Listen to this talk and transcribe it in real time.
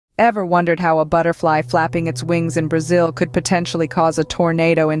Ever wondered how a butterfly flapping its wings in Brazil could potentially cause a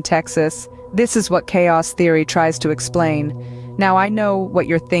tornado in Texas? This is what chaos theory tries to explain. Now, I know what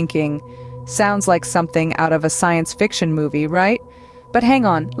you're thinking. Sounds like something out of a science fiction movie, right? But hang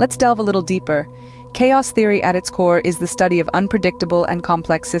on, let's delve a little deeper. Chaos theory at its core is the study of unpredictable and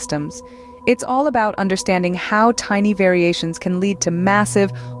complex systems. It's all about understanding how tiny variations can lead to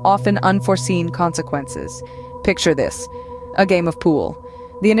massive, often unforeseen consequences. Picture this: a game of pool.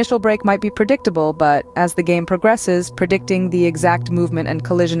 The initial break might be predictable, but as the game progresses, predicting the exact movement and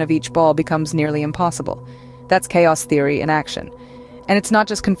collision of each ball becomes nearly impossible. That's chaos theory in action. And it's not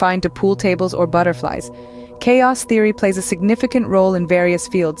just confined to pool tables or butterflies. Chaos theory plays a significant role in various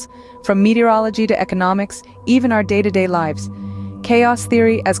fields, from meteorology to economics, even our day-to-day lives. Chaos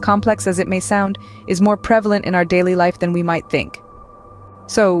theory, as complex as it may sound, is more prevalent in our daily life than we might think.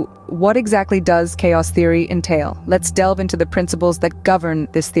 So, what exactly does chaos theory entail? Let's delve into the principles that govern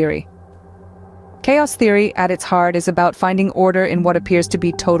this theory. Chaos theory, at its heart, is about finding order in what appears to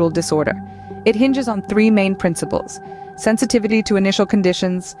be total disorder. It hinges on three main principles: sensitivity to initial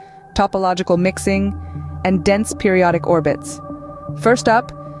conditions, topological mixing, and dense periodic orbits. First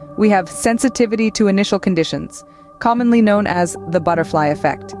up, we have sensitivity to initial conditions, commonly known as the butterfly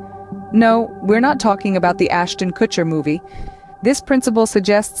effect. No, we're not talking about the Ashton Kutcher movie. This principle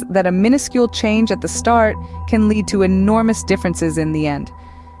suggests that a minuscule change at the start can lead to enormous differences in the end.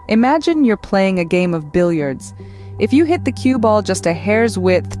 Imagine you're playing a game of billiards. If you hit the cue ball just a hair's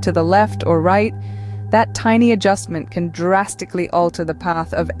width to the left or right, that tiny adjustment can drastically alter the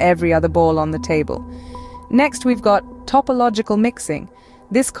path of every other ball on the table. Next, we've got topological mixing.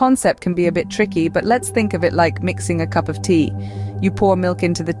 This concept can be a bit tricky, but let's think of it like mixing a cup of tea. You pour milk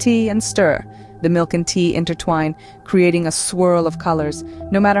into the tea and stir. The milk and tea intertwine, creating a swirl of colors.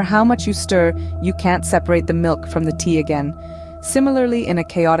 No matter how much you stir, you can't separate the milk from the tea again. Similarly, in a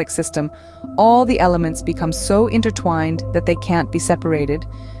chaotic system, all the elements become so intertwined that they can't be separated.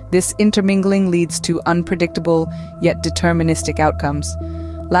 This intermingling leads to unpredictable, yet deterministic outcomes.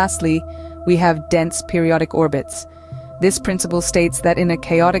 Lastly, we have dense periodic orbits. This principle states that in a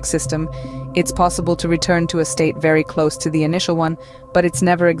chaotic system, it's possible to return to a state very close to the initial one, but it's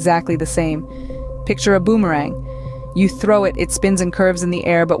never exactly the same. Picture a boomerang. You throw it, it spins and curves in the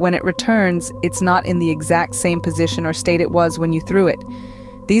air, but when it returns, it's not in the exact same position or state it was when you threw it.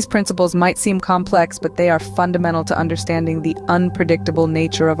 These principles might seem complex, but they are fundamental to understanding the unpredictable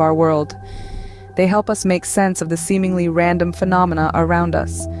nature of our world. They help us make sense of the seemingly random phenomena around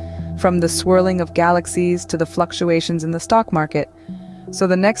us, from the swirling of galaxies to the fluctuations in the stock market. So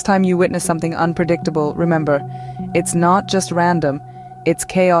the next time you witness something unpredictable, remember, it's not just random, it's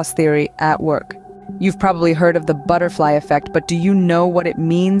chaos theory at work. You've probably heard of the butterfly effect, but do you know what it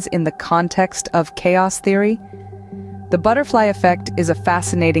means in the context of chaos theory? The butterfly effect is a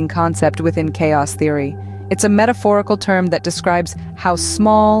fascinating concept within chaos theory. It's a metaphorical term that describes how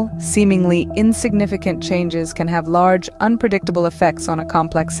small, seemingly insignificant changes can have large, unpredictable effects on a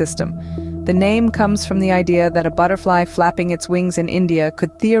complex system. The name comes from the idea that a butterfly flapping its wings in India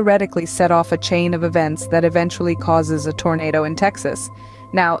could theoretically set off a chain of events that eventually causes a tornado in Texas.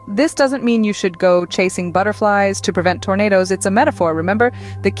 Now, this doesn't mean you should go chasing butterflies to prevent tornadoes. It's a metaphor, remember?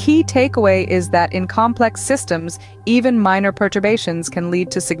 The key takeaway is that in complex systems, even minor perturbations can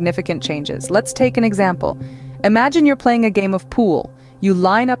lead to significant changes. Let's take an example. Imagine you're playing a game of pool. You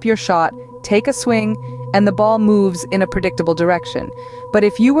line up your shot, take a swing, and the ball moves in a predictable direction. But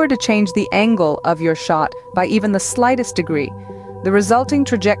if you were to change the angle of your shot by even the slightest degree, the resulting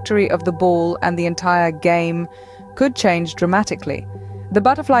trajectory of the ball and the entire game could change dramatically. The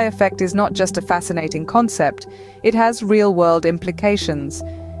butterfly effect is not just a fascinating concept, it has real-world implications.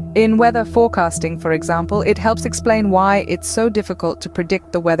 In weather forecasting, for example, it helps explain why it's so difficult to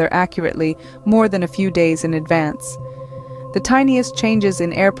predict the weather accurately more than a few days in advance. The tiniest changes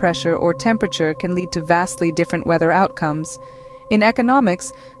in air pressure or temperature can lead to vastly different weather outcomes. In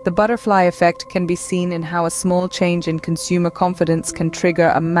economics, the butterfly effect can be seen in how a small change in consumer confidence can trigger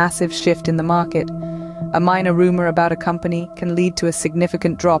a massive shift in the market. A minor rumor about a company can lead to a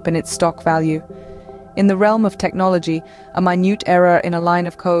significant drop in its stock value. In the realm of technology, a minute error in a line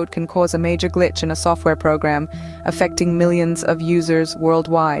of code can cause a major glitch in a software program, affecting millions of users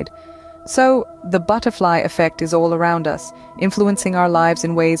worldwide. So, the butterfly effect is all around us, influencing our lives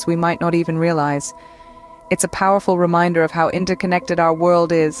in ways we might not even realize. It's a powerful reminder of how interconnected our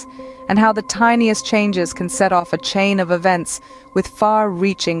world is, and how the tiniest changes can set off a chain of events with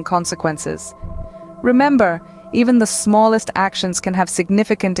far-reaching consequences. Remember, even the smallest actions can have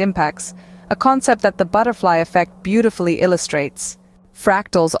significant impacts, a concept that the butterfly effect beautifully illustrates.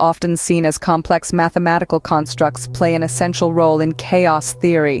 Fractals, often seen as complex mathematical constructs, play an essential role in chaos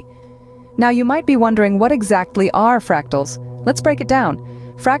theory. Now you might be wondering, what exactly are fractals? Let's break it down.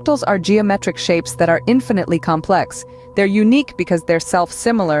 Fractals are geometric shapes that are infinitely complex. They're unique because they're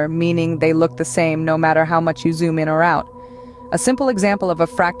self-similar, meaning they look the same no matter how much you zoom in or out. A simple example of a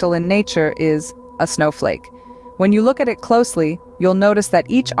fractal in nature is a snowflake. When you look at it closely, you'll notice that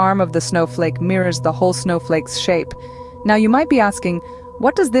each arm of the snowflake mirrors the whole snowflake's shape. Now you might be asking,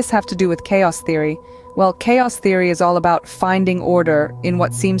 what does this have to do with chaos theory? Well, chaos theory is all about finding order in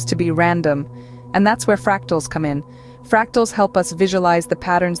what seems to be random, and that's where fractals come in. Fractals help us visualize the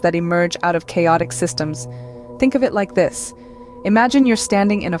patterns that emerge out of chaotic systems. Think of it like this. Imagine you're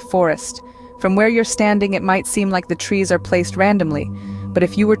standing in a forest. From where you're standing, it might seem like the trees are placed randomly, but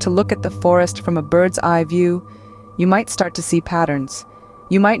if you were to look at the forest from a bird's eye view, you might start to see patterns.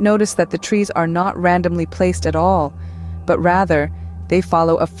 You might notice that the trees are not randomly placed at all, but rather, they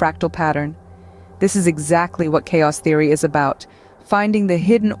follow a fractal pattern. This is exactly what chaos theory is about, finding the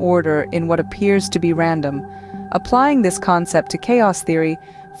hidden order in what appears to be random. Applying this concept to chaos theory,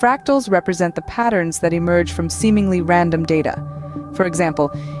 fractals represent the patterns that emerge from seemingly random data. For example,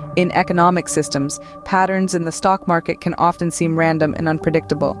 in economic systems, patterns in the stock market can often seem random and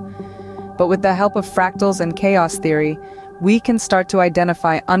unpredictable. But with the help of fractals and chaos theory, we can start to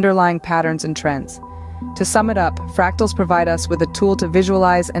identify underlying patterns and trends. To sum it up, fractals provide us with a tool to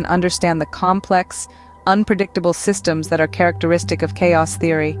visualize and understand the complex, unpredictable systems that are characteristic of chaos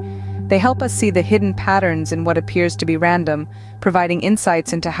theory. They help us see the hidden patterns in what appears to be random, providing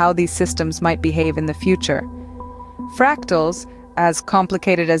insights into how these systems might behave in the future. Fractals, as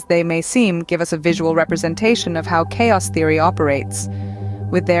complicated as they may seem, give us a visual representation of how chaos theory operates.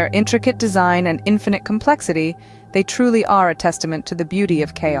 With their intricate design and infinite complexity, they truly are a testament to the beauty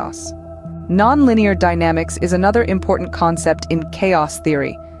of chaos. Nonlinear dynamics is another important concept in chaos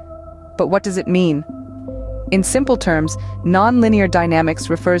theory. But what does it mean? In simple terms, nonlinear dynamics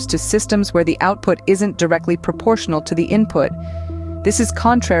refers to systems where the output isn't directly proportional to the input. This is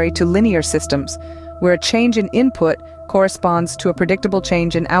contrary to linear systems, where a change in input corresponds to a predictable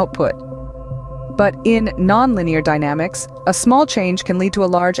change in output. But in nonlinear dynamics, a small change can lead to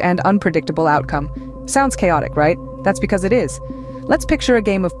a large and unpredictable outcome. Sounds chaotic, right? That's because it is. Let's picture a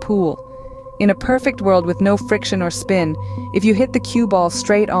game of pool. In a perfect world with no friction or spin, if you hit the cue ball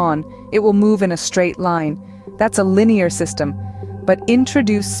straight on, it will move in a straight line. That's a linear system. But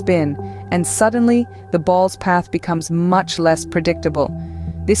introduce spin, and suddenly the ball's path becomes much less predictable.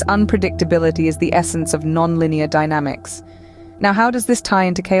 This unpredictability is the essence of nonlinear dynamics. Now, how does this tie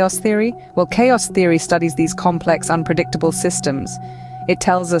into chaos theory? Well, chaos theory studies these complex, unpredictable systems. It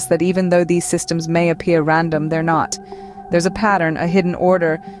tells us that even though these systems may appear random, they're not. There's a pattern, a hidden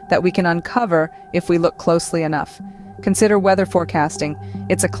order, that we can uncover if we look closely enough. Consider weather forecasting.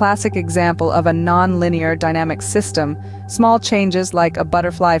 It's a classic example of a non-linear dynamic system. Small changes like a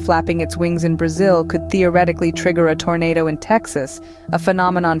butterfly flapping its wings in Brazil could theoretically trigger a tornado in Texas, a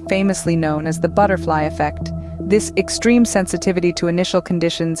phenomenon famously known as the butterfly effect. This extreme sensitivity to initial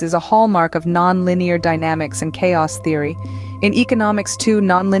conditions is a hallmark of non-linear dynamics and chaos theory. In economics too,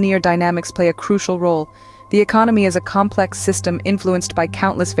 non-linear dynamics play a crucial role. The economy is a complex system influenced by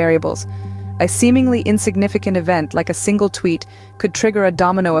countless variables. A seemingly insignificant event, like a single tweet, could trigger a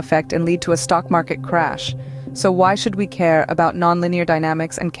domino effect and lead to a stock market crash. So why should we care about nonlinear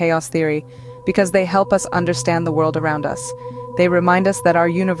dynamics and chaos theory? Because they help us understand the world around us. They remind us that our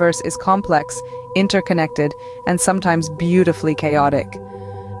universe is complex, interconnected, and sometimes beautifully chaotic.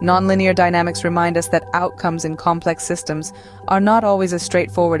 Nonlinear dynamics remind us that outcomes in complex systems are not always as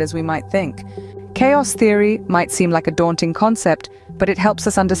straightforward as we might think. Chaos theory might seem like a daunting concept, but it helps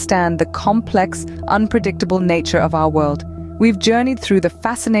us understand the complex, unpredictable nature of our world. We've journeyed through the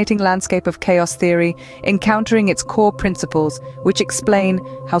fascinating landscape of chaos theory, encountering its core principles, which explain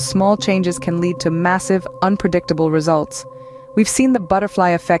how small changes can lead to massive, unpredictable results. We've seen the butterfly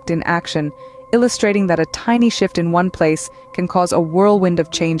effect in action, illustrating that a tiny shift in one place can cause a whirlwind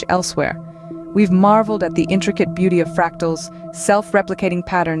of change elsewhere. We've marveled at the intricate beauty of fractals, self-replicating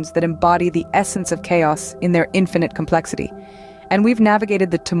patterns that embody the essence of chaos in their infinite complexity. And we've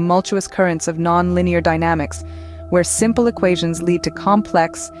navigated the tumultuous currents of non-linear dynamics, where simple equations lead to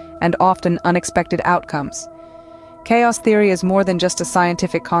complex and often unexpected outcomes. Chaos theory is more than just a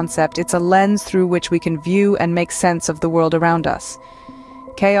scientific concept, it's a lens through which we can view and make sense of the world around us.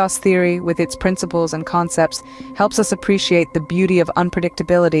 Chaos theory, with its principles and concepts, helps us appreciate the beauty of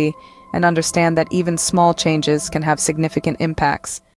unpredictability and understand that even small changes can have significant impacts.